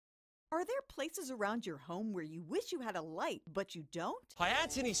Are there places around your home where you wish you had a light, but you don't? Hi,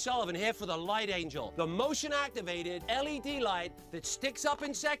 Anthony Sullivan here for the Light Angel, the motion-activated LED light that sticks up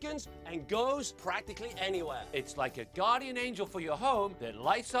in seconds and goes practically anywhere. It's like a guardian angel for your home that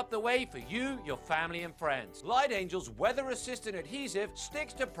lights up the way for you, your family, and friends. Light Angel's weather-resistant adhesive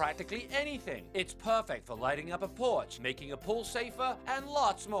sticks to practically anything. It's perfect for lighting up a porch, making a pool safer, and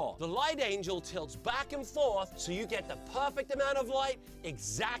lots more. The Light Angel tilts back and forth so you get the perfect amount of light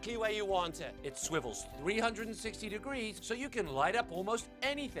exactly where you want it. It swivels 360 degrees so you can light up almost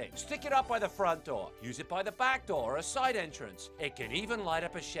anything. Stick it up by the front door, use it by the back door or a side entrance. It can even light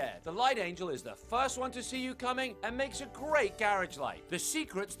up a shed. The Light Angel is the first one to see you coming and makes a great garage light. The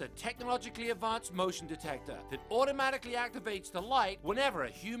secret's the technologically advanced motion detector that automatically activates the light whenever a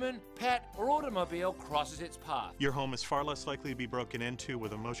human, pet, or automobile crosses its path. Your home is far less likely to be broken into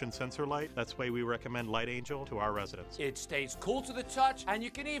with a motion sensor light. That's why we recommend Light Angel to our residents. It stays cool to the touch, and you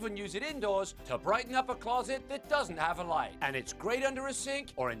can even use it indoors to brighten up a closet that doesn't have a light. And it's great under a sink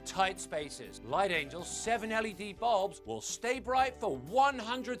or in tight spaces. Light Angel's 7 LED bulbs will stay bright for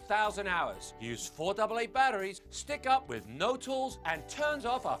 100,000 hours. Use 4 AA batteries, stick up with no tools, and turns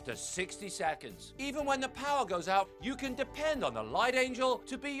off after 60 seconds. Even when the power goes out, you can depend on the Light Angel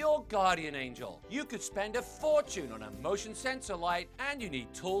to be your guardian angel. You could spend a fortune on a motion sensor light, and you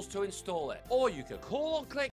need tools to install it. Or you could call or click